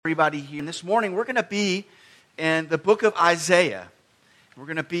everybody here. And this morning we're going to be in the book of Isaiah. We're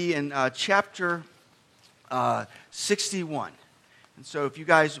going to be in chapter 61. And so if you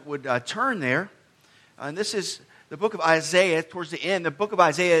guys would turn there, and this is the book of Isaiah towards the end. The book of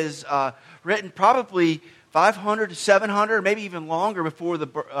Isaiah is written probably 500 to 700, maybe even longer before the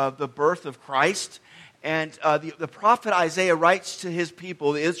birth of Christ. And the prophet Isaiah writes to his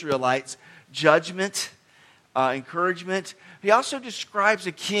people, the Israelites, judgment, encouragement. He also describes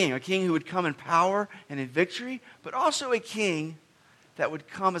a king who would come in power and in victory, but also a king that would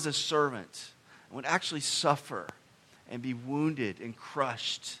come as a servant and would actually suffer and be wounded and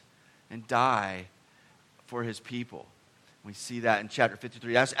crushed and die for his people. We see that in chapter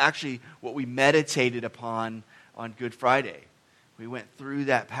 53. That's actually what we meditated upon on Good Friday. We went through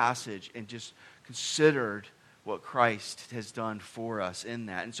that passage and just considered what Christ has done for us in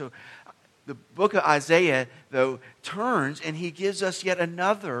that. And so the book of Isaiah, though, turns and he gives us yet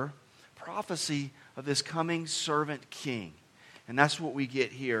another prophecy of this coming servant king. And that's what we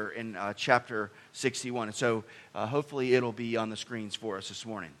get here in chapter 61. And so hopefully it'll be on the screens for us this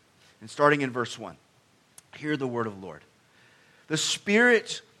morning. And starting in verse 1, hear the word of the Lord. The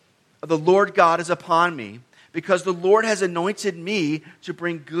Spirit of the Lord God is upon me, because the Lord has anointed me to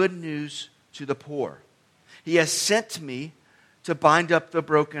bring good news to the poor. He has sent me to bind up the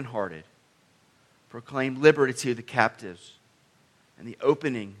brokenhearted, proclaim liberty to the captives, and the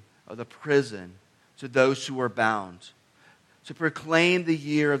opening of the prison to those who are bound, to proclaim the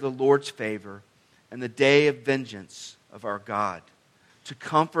year of the Lord's favor and the day of vengeance of our God, to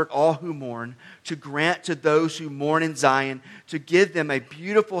comfort all who mourn, to grant to those who mourn in Zion, to give them a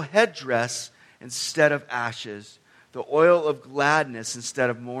beautiful headdress instead of ashes, the oil of gladness instead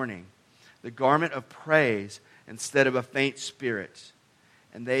of mourning, the garment of praise instead of a faint spirit,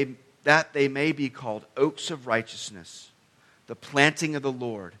 and that they may be called oaks of righteousness, the planting of the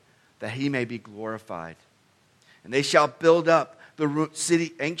Lord, that he may be glorified. And they shall build up the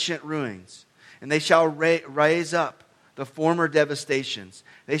city ancient ruins, and they shall raise up the former devastations.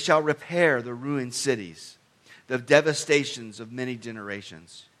 They shall repair the ruined cities, the devastations of many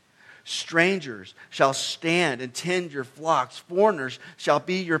generations. Strangers shall stand and tend your flocks. Foreigners shall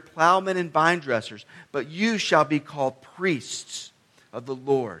be your plowmen and vine dressers. But you shall be called priests of the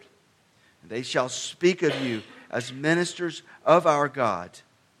Lord. And they shall speak of you as ministers of our God.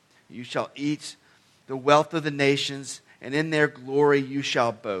 You shall eat the wealth of the nations, and in their glory you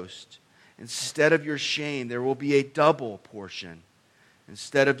shall boast. Instead of your shame, there will be a double portion.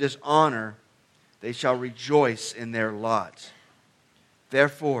 Instead of dishonor, they shall rejoice in their lot.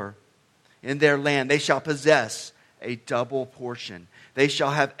 Therefore, in their land they shall possess a double portion. They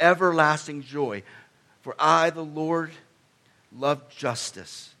shall have everlasting joy. For I, the Lord, love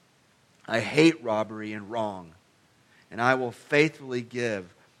justice. I hate robbery and wrong. And I will faithfully give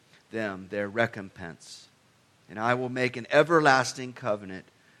them their recompense. And I will make an everlasting covenant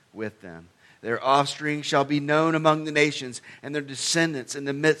with them. Their offspring shall be known among the nations, and their descendants in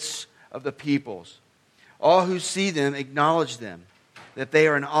the midst of the peoples. All who see them acknowledge them, that they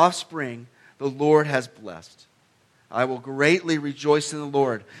are an offspring the Lord has blessed. I will greatly rejoice in the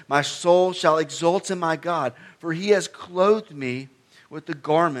Lord. My soul shall exult in my God, for he has clothed me with the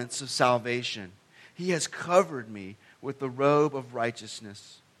garments of salvation. He has covered me with the robe of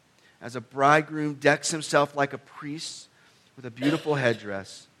righteousness. As a bridegroom decks himself like a priest with a beautiful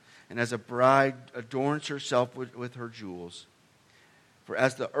headdress, and as a bride adorns herself with her jewels. For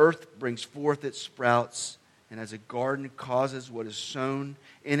as the earth brings forth its sprouts, and as a garden causes what is sown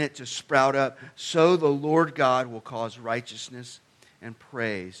in it to sprout up, so the Lord God will cause righteousness and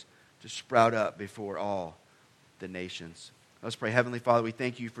praise to sprout up before all the nations. Let's pray. Heavenly Father, we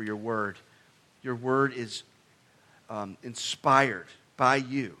thank you for your word. Your word is inspired by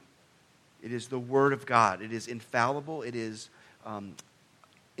you. It is the word of God. It is infallible. It is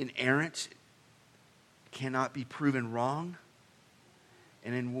inerrant. It cannot be proven wrong.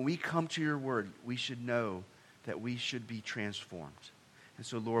 And then when we come to your word, we should know that we should be transformed. And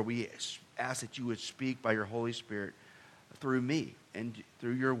so, Lord, we ask that you would speak by your Holy Spirit through me and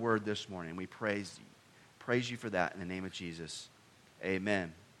through your word this morning. We praise you for that in the name of Jesus.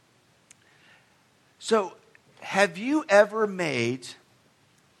 Amen. So, have you ever made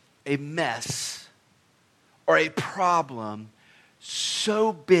a mess or a problem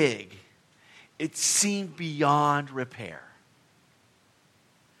so big it seemed beyond repair?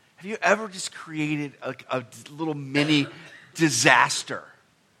 Have you ever just created a little mini disaster?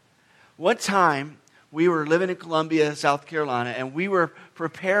 One time, we were living in Columbia, South Carolina, and we were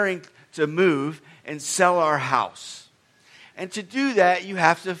preparing to move and sell our house. And to do that, you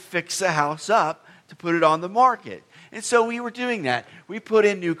have to fix the house up to put it on the market. And so we were doing that. We put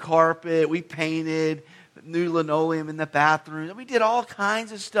in new carpet. We painted new linoleum in the bathroom. We did all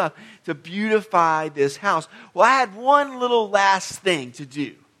kinds of stuff to beautify this house. Well, I had one little last thing to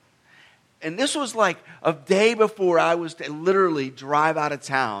do. And this was like a day before I was to literally drive out of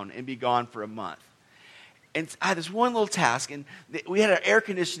town and be gone for a month. And I had this one little task, and we had an air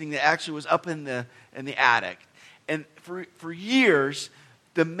conditioning that actually was up in the attic. And for years,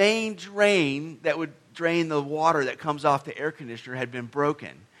 the main drain that would drain the water that comes off the air conditioner had been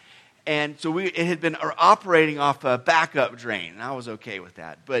broken. And so it had been operating off a backup drain, and I was okay with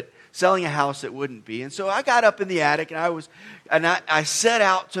that. But selling a house, it wouldn't be. And so I got up in the attic, and I set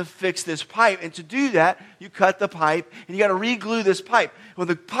out to fix this pipe. And to do that, you cut the pipe, and you got to re-glue this pipe. Well,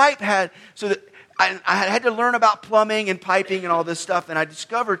 the pipe had, so that I had to learn about plumbing and piping and all this stuff, and I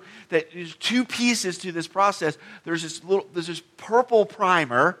discovered that there's two pieces to this process. There's this purple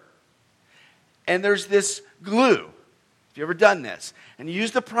primer, and there's this glue. Have you ever done this? And you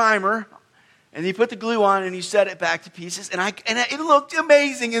use the primer, and you put the glue on, and you set it back to pieces, and it looked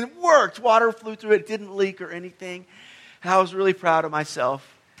amazing, and it worked. Water flew through it, it didn't leak or anything. And I was really proud of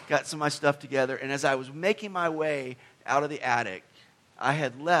myself, got some of my stuff together, and as I was making my way out of the attic, I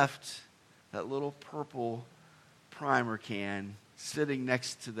had left that little purple primer can sitting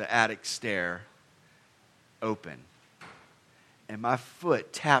next to the attic stair open. And my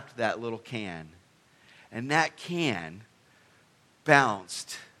foot tapped that little can. And that can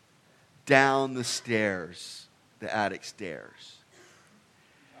bounced down the stairs, the attic stairs.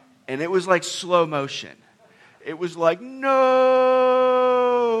 And it was like slow motion. It was like, no!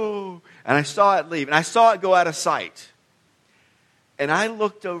 And I saw it leave. And I saw it go out of sight. And I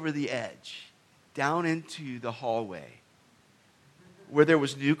looked over the edge, down into the hallway, where there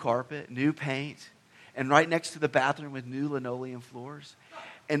was new carpet, new paint, and right next to the bathroom with new linoleum floors.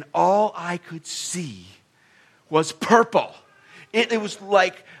 And all I could see was purple. It was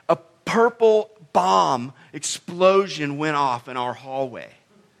like a purple bomb explosion went off in our hallway.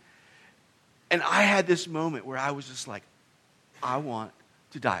 And I had this moment where I was just like, I want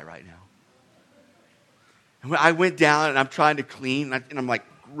to die right now. And when I went down and I'm trying to clean, and I'm like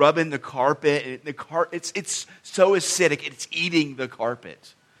rubbing the carpet, and it's so acidic, it's eating the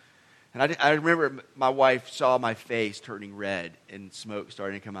carpet. And I remember my wife saw my face turning red and smoke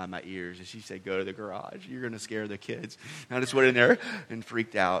starting to come out of my ears, and she said, "Go to the garage. You're going to scare the kids." And I just went in there and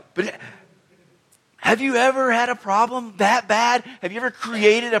freaked out. But have you ever had a problem that bad? Have you ever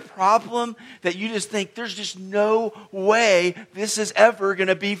created a problem that you just think there's just no way this is ever going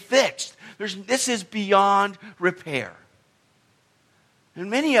to be fixed? This is beyond repair. And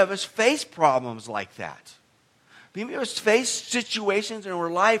many of us face problems like that. Many of us face situations in our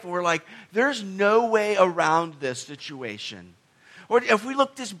life and we're like, there's no way around this situation. Or if we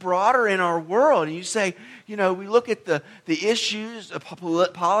look this broader in our world and you say, we look at the issues, the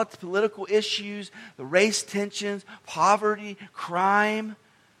political issues, the race tensions, poverty, crime.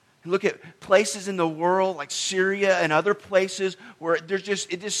 Look at places in the world like Syria and other places where it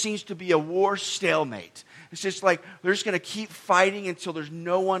just seems to be a war stalemate. It's just like they're just going to keep fighting until there's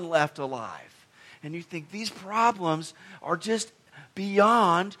no one left alive. And you think these problems are just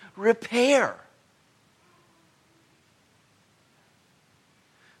beyond repair.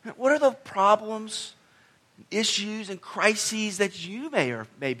 What are the problems, issues, and crises that you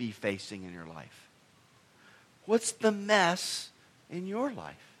may be facing in your life? What's the mess in your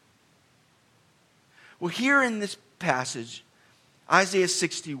life? Well, here in this passage, Isaiah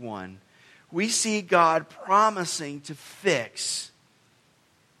 61, we see God promising to fix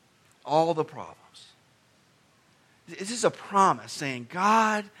all the problems. This is a promise saying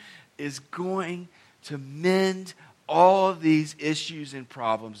God is going to mend all of these issues and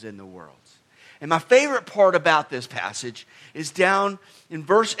problems in the world. And my favorite part about this passage is down in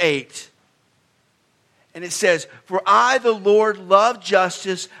verse 8. And it says, "For I, the Lord, love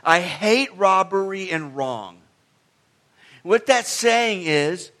justice. I hate robbery and wrong." What that's saying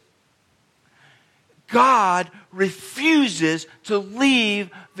is, God refuses to leave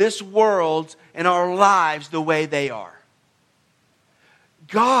this world and our lives the way they are.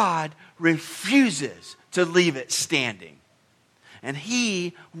 God refuses to leave it standing. And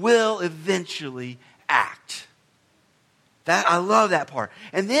He will eventually act. I love that part.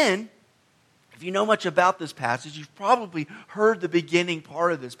 And then, if you know much about this passage, you've probably heard the beginning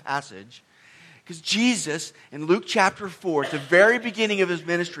part of this passage. Because Jesus, in Luke chapter 4, at the very beginning of His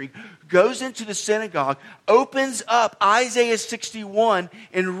ministry, goes into the synagogue, opens up Isaiah 61,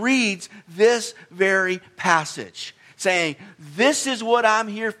 and reads this very passage, saying, this is what I'm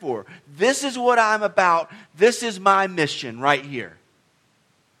here for. This is what I'm about. This is my mission right here.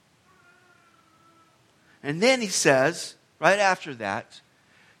 And then he says, right after that,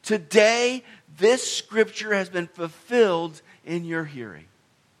 today this scripture has been fulfilled in your hearing.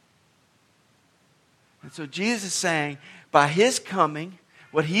 And so Jesus is saying, by his coming,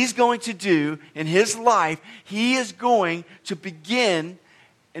 what he's going to do in his life, he is going to begin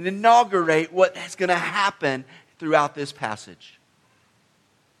and inaugurate what is going to happen throughout this passage.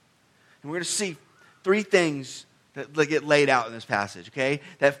 And we're going to see three things that get laid out in this passage, okay?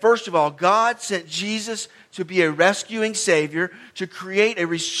 That first of all, God sent Jesus to be a rescuing Savior, to create a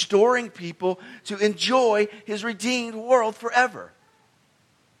restoring people, to enjoy his redeemed world forever.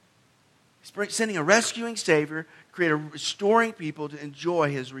 He's sending a rescuing Savior, create a restoring people to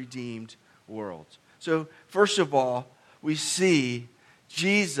enjoy his redeemed world. So, first of all, we see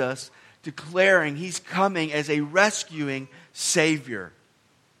Jesus declaring he's coming as a rescuing Savior.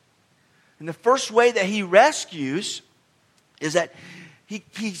 And the first way that he rescues is that he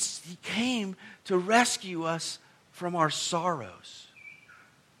came to rescue us from our sorrows.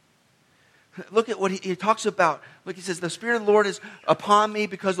 Look at what he talks about. Look, he says, the Spirit of the Lord is upon me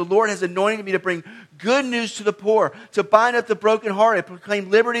because the Lord has anointed me to bring good news to the poor, to bind up the brokenhearted, proclaim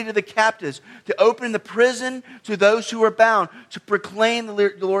liberty to the captives, to open the prison to those who are bound, to proclaim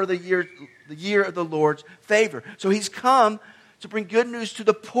the year of the Lord's favor. So he's come to bring good news to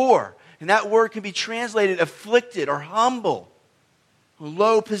the poor. And that word can be translated afflicted or humble, or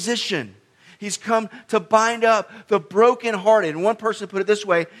low position. He's come to bind up the brokenhearted. And one person put it this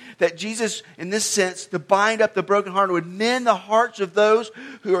way, that Jesus, in this sense, to bind up the brokenhearted would mend the hearts of those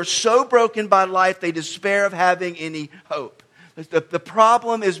who are so broken by life they despair of having any hope. The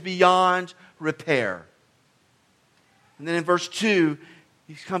problem is beyond repair. And then in verse 2,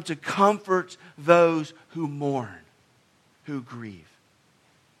 he's come to comfort those who mourn, who grieve.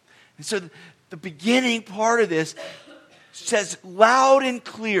 And so the beginning part of this says loud and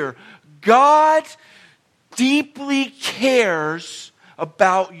clear, God deeply cares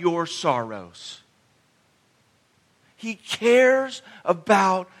about your sorrows. He cares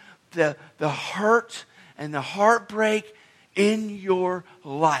about the hurt and the heartbreak in your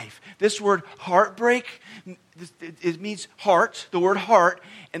life. This word heartbreak, it means heart, the word heart,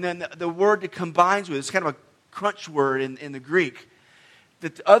 and then the word that combines with it, it's kind of a crunch word in the Greek.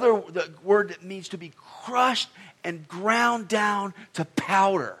 The word that means to be crushed and ground down to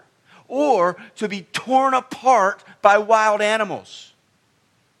powder, or to be torn apart by wild animals.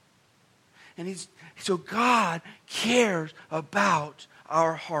 And so God cares about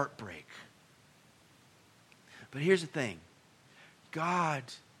our heartbreak. But here's the thing. God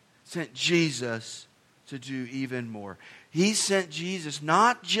sent Jesus to do even more. He sent Jesus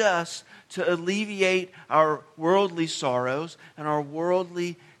not just to alleviate our worldly sorrows and our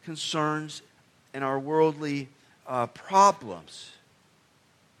worldly concerns and our worldly problems.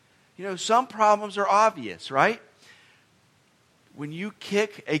 You know, some problems are obvious, right? When you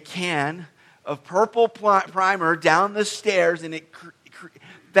kick a can of purple primer down the stairs and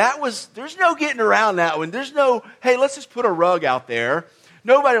there's no getting around that one. There's no, hey, let's just put a rug out there.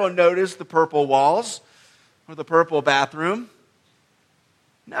 Nobody will notice the purple walls or the purple bathroom.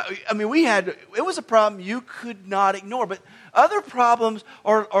 No, I mean, it was a problem you could not ignore, but other problems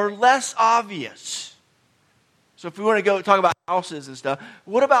are less obvious. So if we want to go talk about houses and stuff,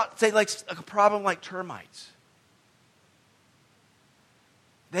 what about, say, like a problem like termites?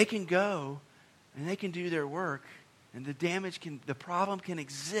 They can go and they can do their work, and the problem can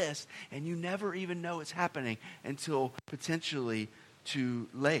exist, and you never even know it's happening until potentially too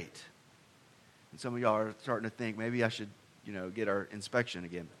late. And some of y'all are starting to think, maybe I should, get our inspection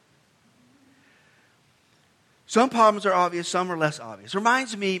again. Some problems are obvious, some are less obvious.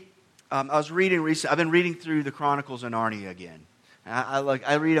 Reminds me, I was reading recently. I've been reading through the Chronicles of Narnia again.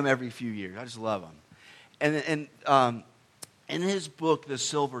 I read them every few years. I just love them. And in his book, The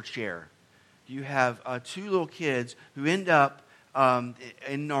Silver Chair, you have two little kids who end up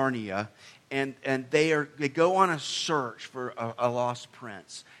in Narnia, and they go on a search for a lost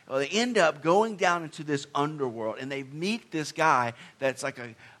prince. Well, they end up going down into this underworld, and they meet this guy that's like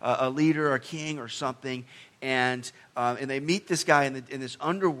a leader, or a king, or something. And they meet this guy in this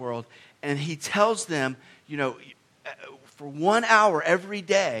underworld, and he tells them, for 1 hour every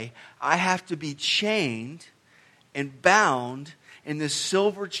day, I have to be chained and bound in this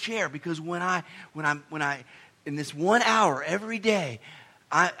silver chair, because when I in this 1 hour every day,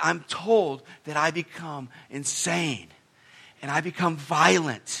 I'm told that I become insane and I become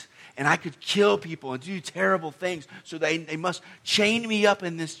violent and I could kill people and do terrible things. So they must chain me up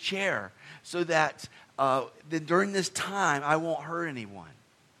in this chair so that during this time I won't hurt anyone.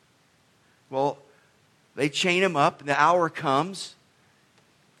 Well, they chain him up, and the hour comes,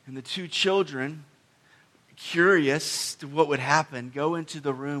 and the two children curious to what would happen, go into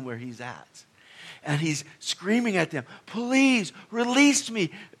the room where he's at. And he's screaming at them, please release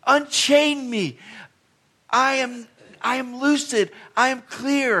me, unchain me. I am lucid, I am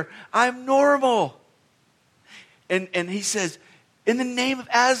clear, I am normal. And he says, in the name of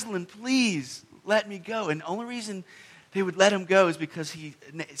Aslan, please let me go. And the only reason they would let him go is because he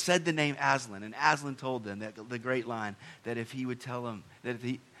said the name Aslan. And Aslan told them that the great line that if he would tell them, that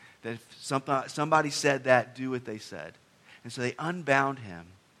if somebody said that, do what they said. And so they unbound him.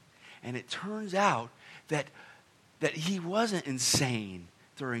 And it turns out that he wasn't insane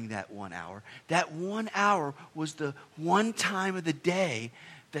during that 1 hour. That 1 hour was the one time of the day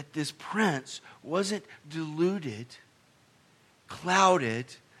that this prince wasn't deluded, clouded,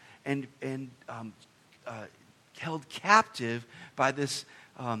 and held captive by this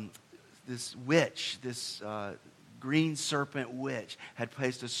witch, this green serpent witch had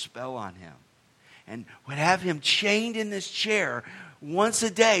placed a spell on him. And would have him chained in this chair once a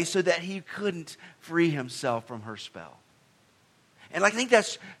day so that he couldn't free himself from her spell. And I think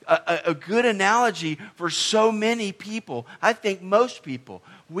that's a good analogy for so many people. I think most people.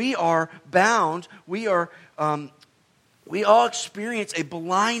 We are bound. We all experience a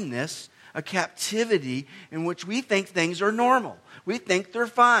blindness, a captivity in which we think things are normal. We think they're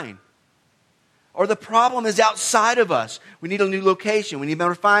fine. Or the problem is outside of us. We need a new location. We need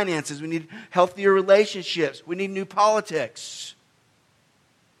better finances. We need healthier relationships. We need new politics.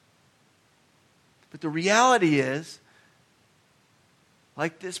 But the reality is,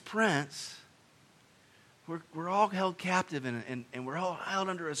 like this prince, we're all held captive and we're all held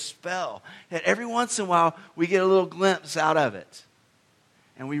under a spell. That every once in a while we get a little glimpse out of it.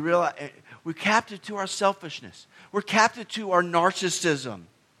 And we realize we're captive to our selfishness. We're captive to our narcissism.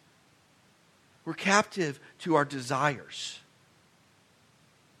 We're captive to our desires.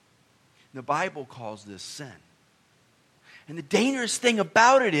 The Bible calls this sin. And the dangerous thing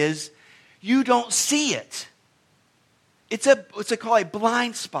about it is you don't see it. It's called a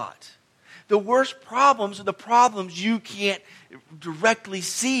blind spot. The worst problems are the problems you can't directly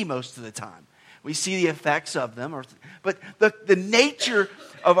see most of the time. We see the effects of them. But the nature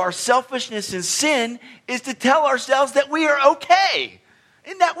of our selfishness and sin is to tell ourselves that we are okay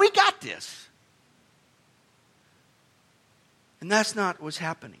and that we got this. And that's not what's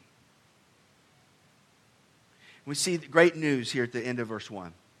happening. We see the great news here at the end of verse 1.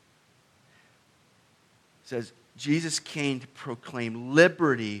 It says, Jesus came to proclaim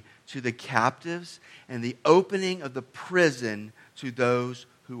liberty to the captives and the opening of the prison to those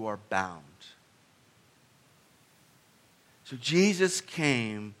who are bound. So Jesus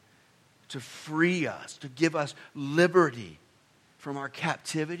came to free us, to give us liberty from our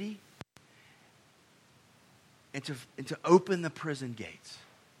captivity and to open the prison gates.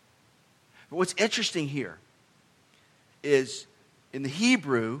 But what's interesting here is in the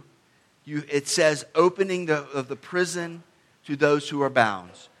Hebrew, it says opening of the prison to those who are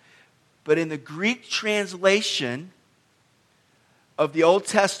bound. But in the Greek translation of the Old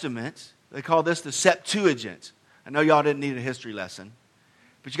Testament, they call this the Septuagint. I know y'all didn't need a history lesson,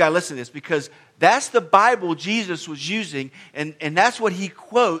 but you got to listen to this because that's the Bible Jesus was using, and that's what he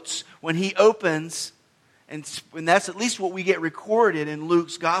quotes when he opens, and that's at least what we get recorded in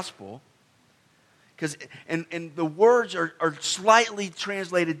Luke's gospel. And the words are slightly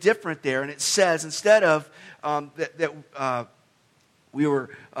translated different there. And it says, instead of that we were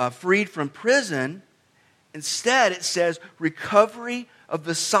freed from prison, instead it says recovery of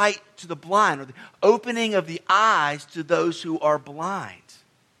the sight to the blind, or the opening of the eyes to those who are blind.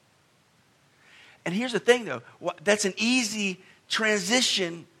 And here's the thing, though. That's an easy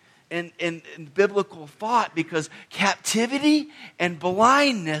transition in biblical thought, because captivity and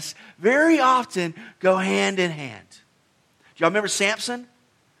blindness very often go hand in hand. Do y'all remember Samson?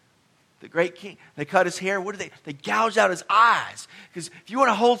 The great king. They cut his hair. What did they? They gouged out his eyes. Because if you want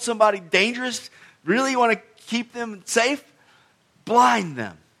to hold somebody dangerous, really want to keep them safe, blind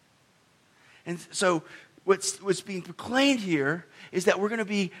them. And so what's being proclaimed here is that we're going to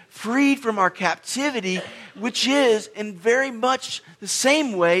be freed from our captivity, which is in very much the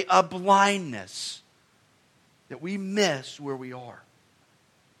same way a blindness, that we miss where we are.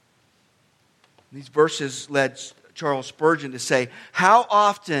 These verses led Charles Spurgeon to say, how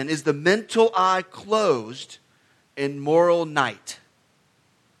often is the mental eye closed in moral night?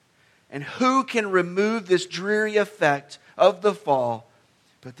 And who can remove this dreary effect of the fall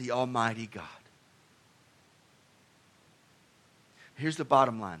but the Almighty God? Here's the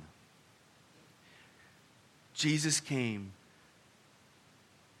bottom line. Jesus came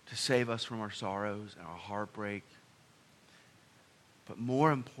to save us from our sorrows and our heartbreak. But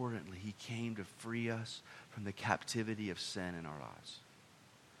more importantly, he came to free us from the captivity of sin in our lives.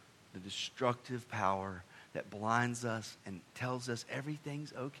 The destructive power that blinds us and tells us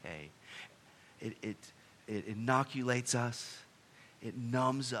everything's okay. It inoculates us. It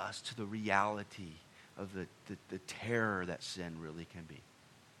numbs us to the reality of the terror that sin really can be.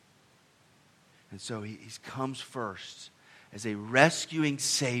 And so he comes first as a rescuing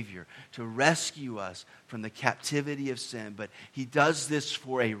Savior to rescue us from the captivity of sin. But he does this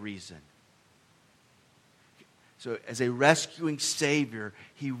for a reason. So as a rescuing Savior,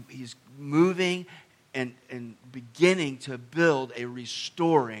 he's moving and beginning to build a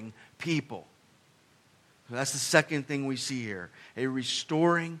restoring people. So that's the second thing we see here. A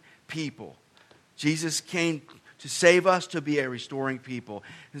restoring people. Jesus came to save us, to be a restoring people.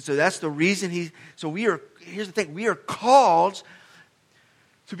 And so that's the reason here's the thing, we are called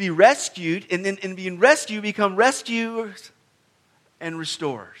to be rescued, and then in being rescued, become rescuers and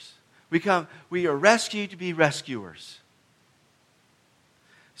restorers. We are rescued to be rescuers.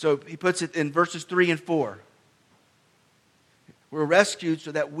 So he puts it in verses 3 and 4. We're rescued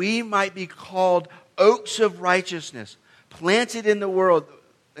so that we might be called oaks of righteousness, planted in the world,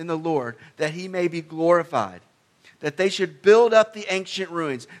 in the Lord, that he may be glorified. That they should build up the ancient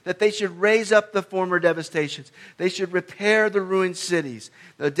ruins, that they should raise up the former devastations, they should repair the ruined cities,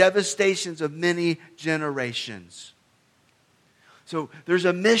 the devastations of many generations. So there's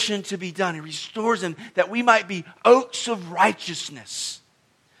a mission to be done. He restores them that we might be oaks of righteousness.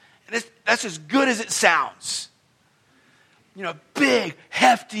 And that's as good as it sounds. You know, big,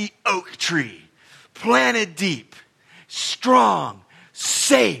 hefty oak tree, planted deep, strong,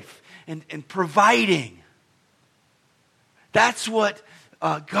 safe, and providing. That's what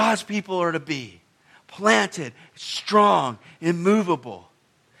God's people are to be. Planted, strong, immovable.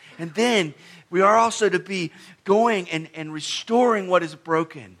 And then we are also to be going and restoring what is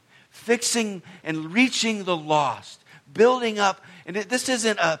broken. Fixing and reaching the lost. Building up. And this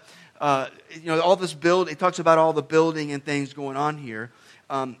isn't all this build. It talks about all the building and things going on here.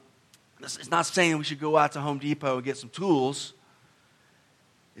 It's not saying we should go out to Home Depot and get some tools.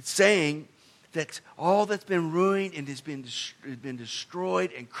 It's saying that all that's been ruined and has been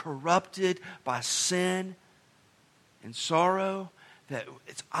destroyed and corrupted by sin and sorrow, that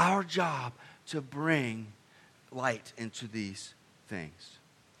it's our job to bring light into these things.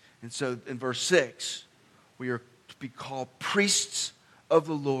 And so in verse 6, we are to be called priests of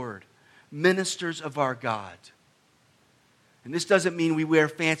the Lord, ministers of our God. And this doesn't mean we wear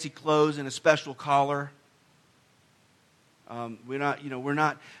fancy clothes and a special collar. We're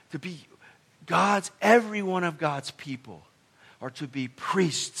not to be every one of God's people are to be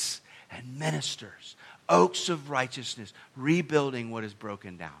priests and ministers, oaks of righteousness, rebuilding what is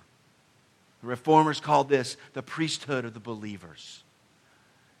broken down. The Reformers called this the priesthood of the believers.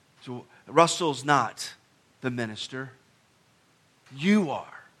 So Russell's not the minister. You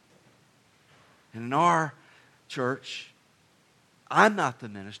are. And in our church, I'm not the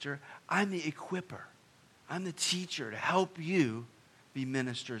minister. I'm the equipper. I'm the teacher to help you be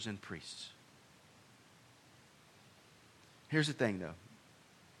ministers and priests. Here's the thing, though.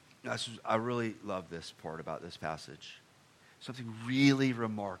 I really love this part about this passage. Something really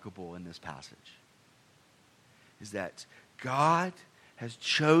remarkable in this passage is that God has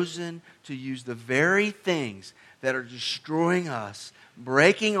chosen to use the very things that are destroying us,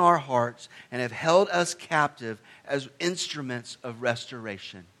 breaking our hearts, and have held us captive as instruments of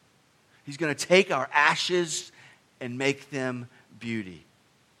restoration. He's going to take our ashes and make them beauty.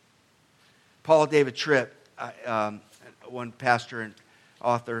 Paul David Tripp, one pastor and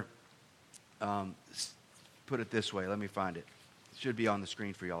author, put it this way. Let me find it. It should be on the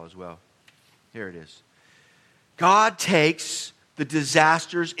screen for y'all as well. Here it is. God takes the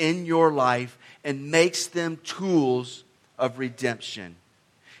disasters in your life and makes them tools of redemption.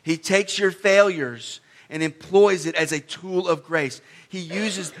 He takes your failures and employs it as a tool of grace. He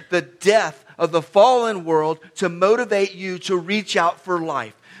uses the death of the fallen world to motivate you to reach out for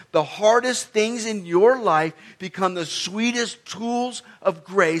life. The hardest things in your life become the sweetest tools of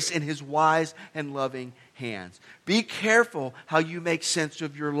grace in His wise and loving hands. Be careful how you make sense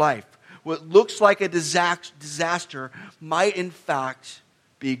of your life. What looks like a disaster might in fact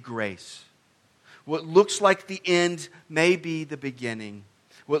be grace. What looks like the end may be the beginning.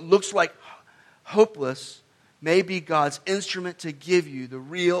 What looks like hopeless may be God's instrument to give you the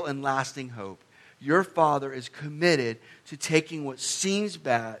real and lasting hope. Your Father is committed to taking what seems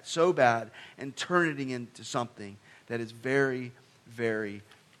bad, so bad, and turning it into something that is very, very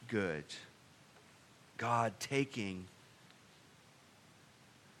good. God taking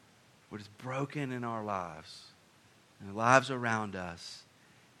what is broken in our lives and the lives around us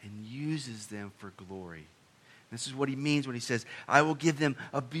and uses them for glory This is what he means when he says, I will give them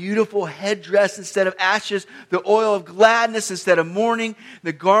a beautiful headdress instead of ashes, the oil of gladness instead of mourning,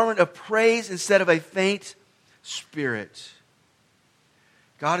 the garment of praise instead of a faint spirit.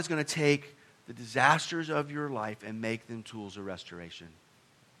 God is going to take the disasters of your life and make them tools of restoration.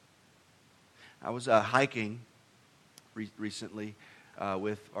 I was hiking recently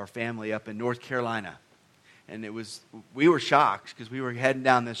with our family up in North Carolina. And we were shocked because we were heading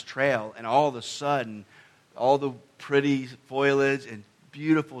down this trail, and all of a sudden, all the pretty foliage and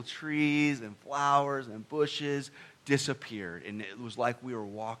beautiful trees and flowers and bushes disappeared. And it was like we were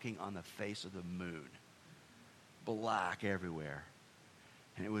walking on the face of the moon. Black everywhere.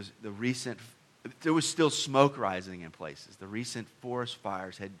 And there was still smoke rising in places. The recent forest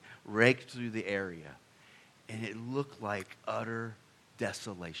fires had raked through the area. And it looked like utter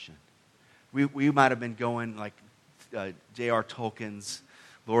desolation. We might have been going like J.R. Tolkien's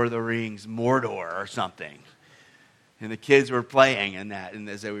Lord of the Rings, Mordor or something. And the kids were playing in that and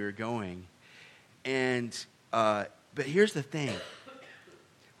as we were going. And but here's the thing.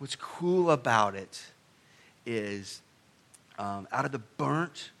 What's cool about it is out of the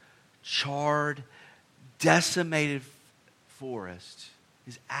burnt, charred, decimated forest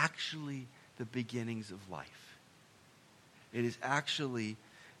is actually the beginnings of life. It is actually,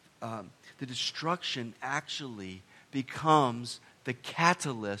 the destruction actually becomes the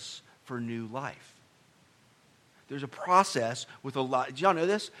catalyst for new life. There's a process with a lot. Did y'all know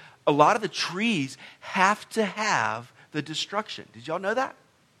this? A lot of the trees have to have the destruction. Did y'all know that?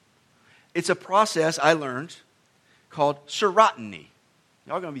 It's a process I learned called serotiny.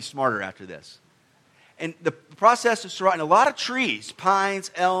 Y'all are going to be smarter after this. And the process of serotiny, a lot of trees,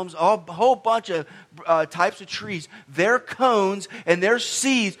 pines, elms, a whole bunch of types of trees, their cones and their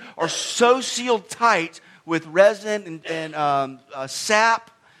seeds are so sealed tight with resin and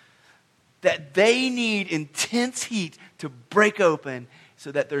sap that they need intense heat to break open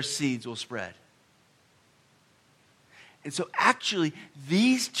so that their seeds will spread. And so actually,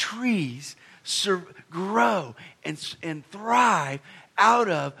 these trees grow and thrive out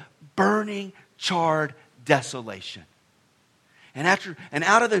of burning, charred desolation. And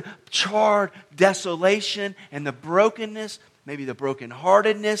out of the charred desolation and the brokenness, maybe the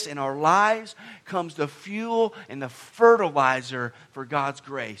brokenheartedness in our lives, comes the fuel and the fertilizer for God's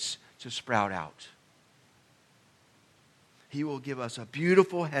grace to sprout out. He will give us a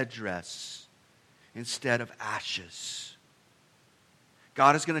beautiful headdress instead of ashes.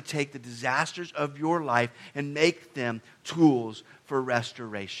 God is going to take the disasters of your life and make them tools for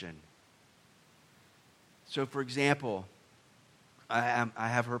restoration. So, for example, I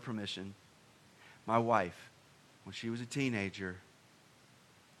have her permission. My wife, when she was a teenager,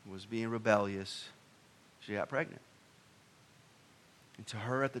 was being rebellious. She got pregnant. And to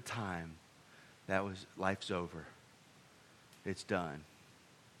her at the time, that was, life's over. It's done.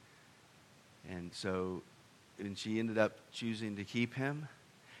 And she ended up choosing to keep him.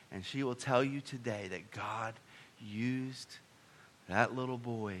 And she will tell you today that God used that little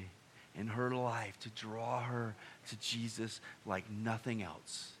boy in her life to draw her to Jesus like nothing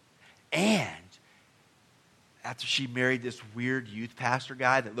else. And after she married this weird youth pastor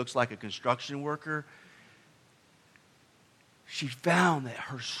guy that looks like a construction worker, she found that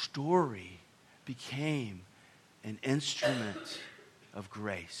her story became an instrument of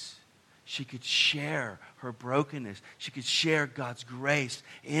grace. She could share her brokenness. She could share God's grace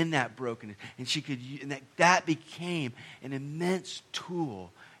in that brokenness. And that became an immense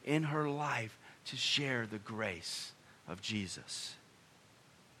tool in her life to share the grace of Jesus.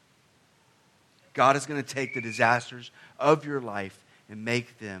 God is going to take the disasters of your life and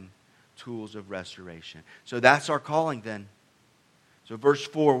make them tools of restoration. So that's our calling then. So verse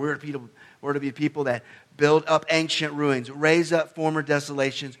 4, we're to be people that build up ancient ruins, raise up former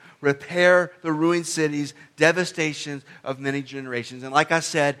desolations, repair the ruined cities, devastations of many generations. And like I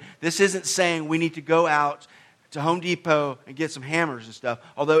said, this isn't saying we need to go out to Home Depot and get some hammers and stuff,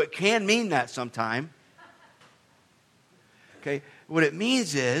 although it can mean that sometime. Okay, what it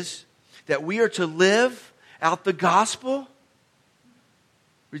means is that we are to live out the gospel,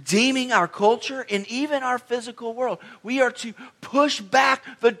 redeeming our culture and even our physical world. We are to push back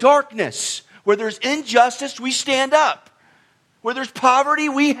the darkness. Where there's injustice, we stand up. Where there's poverty,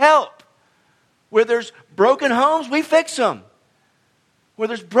 we help. Where there's broken homes, we fix them. Where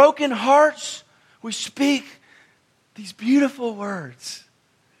there's broken hearts, we speak these beautiful words.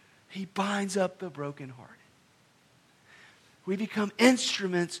 He binds up the brokenhearted. We become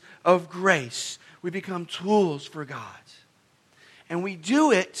instruments of grace. We become tools for God. And we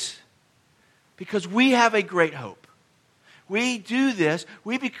do it because we have a great hope. We do this,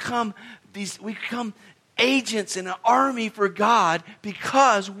 we become agents in an army for God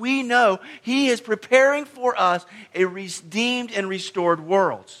because we know He is preparing for us a redeemed and restored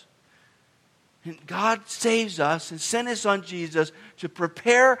world. And God saves us and sent His Son Jesus to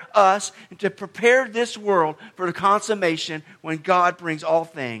prepare us and to prepare this world for the consummation when God brings all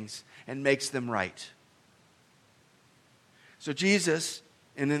things and makes them right. So Jesus,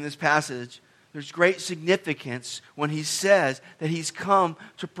 and in this passage, there's great significance when He says that He's come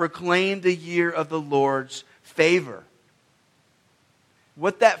to proclaim the year of the Lord's favor.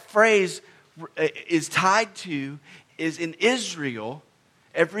 What that phrase is tied to is in Israel,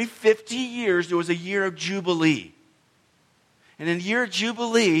 every 50 years there was a year of Jubilee. And in the year of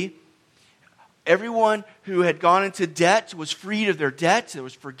Jubilee, everyone who had gone into debt was freed of their debt. There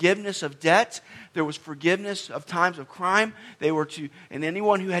was forgiveness of debt. There was forgiveness of times of crime. And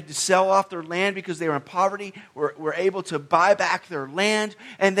anyone who had to sell off their land because they were in poverty were able to buy back their land.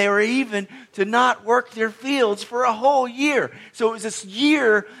 And they were even to not work their fields for a whole year. So it was this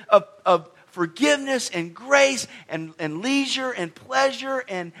year of forgiveness and grace and leisure and pleasure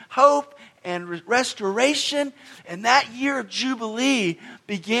and hope and restoration. And that year of Jubilee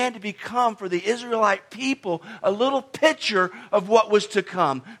began to become for the Israelite people a little picture of what was to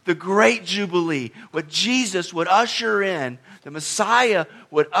come. The great Jubilee, what Jesus would usher in, the Messiah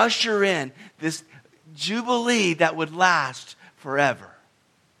would usher in, this Jubilee that would last forever.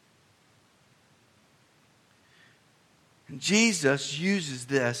 And Jesus uses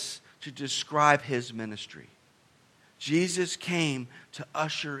this to describe His ministry. Jesus came to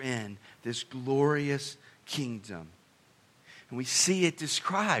usher in this glorious kingdom. And we see it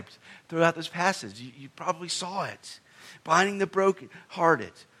described throughout this passage. You probably saw it. Binding the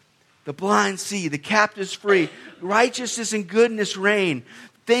brokenhearted, the blind see, the captives free, righteousness and goodness reign.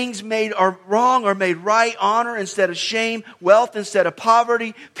 Things made are wrong are made right, honor instead of shame, wealth instead of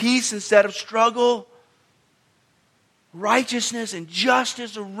poverty, peace instead of struggle. Righteousness and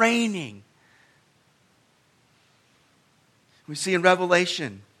justice are reigning. We see in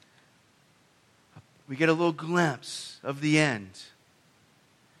Revelation, we get a little glimpse of the end.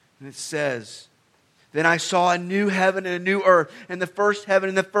 And it says, "Then I saw a new heaven and a new earth, and the first heaven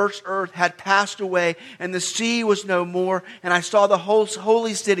and the first earth had passed away, and the sea was no more. And I saw the whole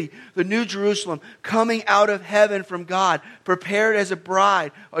holy city, the new Jerusalem, coming out of heaven from God, prepared as a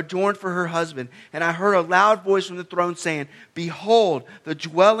bride adorned for her husband. And I heard a loud voice from the throne saying, 'Behold, the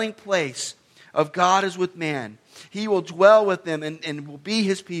dwelling place of God is with man. He will dwell with them and will be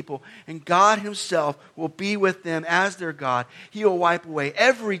His people. And God Himself will be with them as their God. He will wipe away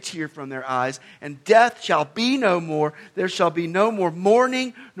every tear from their eyes. And death shall be no more. There shall be no more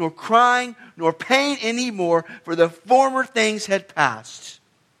mourning, nor crying, nor pain anymore. For the former things had passed.'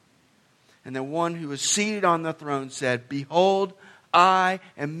 And the one who was seated on the throne said, 'Behold, I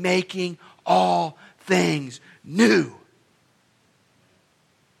am making all things new.'"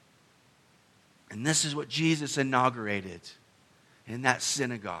 And this is what Jesus inaugurated in that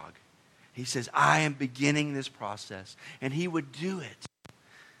synagogue. He says, "I am beginning this process." And He would do it.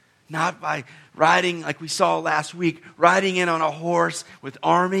 Not by riding, like we saw last week, riding in on a horse with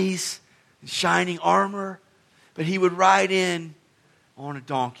armies and shining armor. But He would ride in on a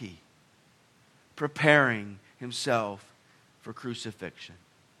donkey, preparing Himself for crucifixion.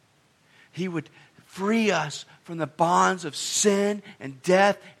 He would free us from the bonds of sin and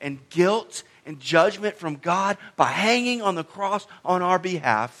death and guilt and judgment from God by hanging on the cross on our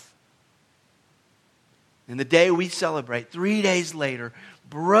behalf. And the day we celebrate, 3 days later,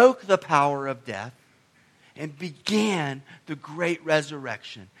 broke the power of death and began the great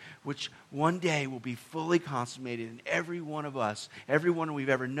resurrection, which one day will be fully consummated in every one of us, everyone we've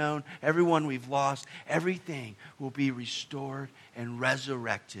ever known, everyone we've lost, everything will be restored and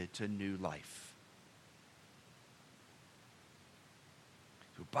resurrected to new life.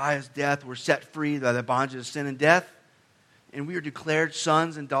 By His death, we're set free by the bondage of sin and death. And we are declared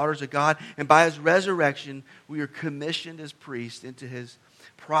sons and daughters of God. And by His resurrection, we are commissioned as priests into His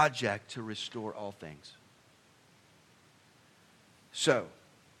project to restore all things. So,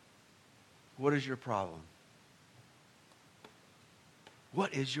 what is your problem?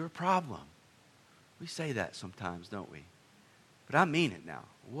 What is your problem? We say that sometimes, don't we? But I mean it now.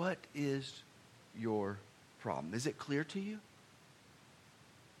 What is your problem? Is it clear to you?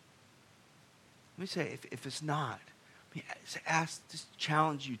 Let me say, if it's not, just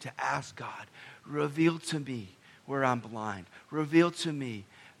challenge you to ask God, reveal to me where I'm blind. Reveal to me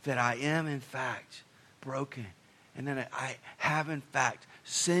that I am in fact broken and that I have in fact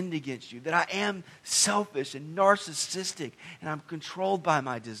sinned against you. That I am selfish and narcissistic and I'm controlled by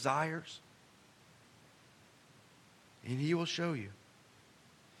my desires. And He will show you.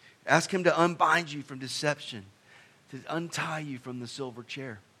 Ask him to unbind you from deception, to untie you from the silver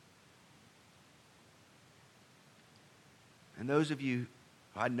chair. And those of you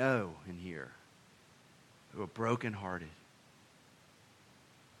I know in here who are brokenhearted,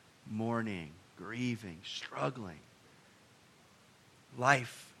 mourning, grieving, struggling,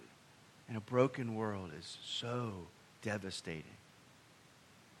 life in a broken world is so devastating.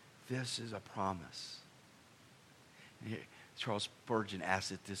 This is a promise. Charles Spurgeon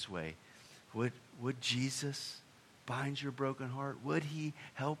asked it this way: Would Jesus bind your broken heart? Would he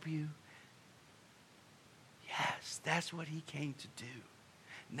help you? Yes, that's what he came to do.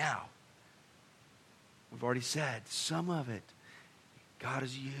 Now, we've already said some of it God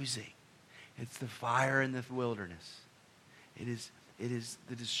is using. It's the fire in the wilderness. It is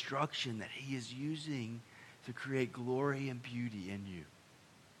the destruction that he is using to create glory and beauty in you.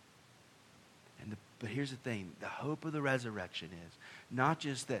 But here's the thing. The hope of the resurrection is not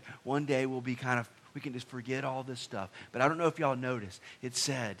just that one day we'll be we can just forget all this stuff. But I don't know if y'all noticed. It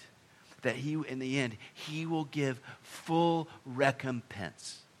said that in the end, he will give full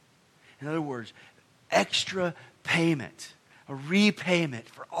recompense. In other words, extra payment, a repayment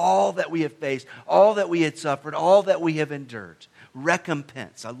for all that we have faced, all that we had suffered, all that we have endured.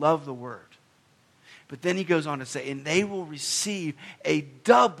 Recompense. I love the word. But then he goes on to say, and they will receive a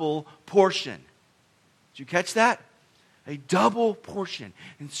double portion. Did you catch that? A double portion.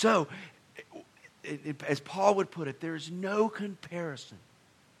 And so, as Paul would put it, there is no comparison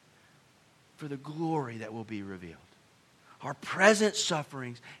for the glory that will be revealed. Our present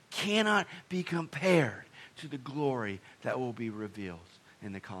sufferings cannot be compared to the glory that will be revealed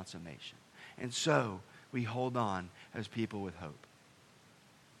in the consummation. And so, we hold on as people with hope.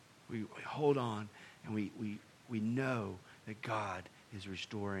 We hold on and we know that God is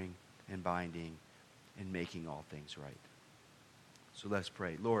restoring and binding and making all things right. So let's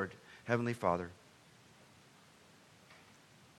pray. Lord, Heavenly Father,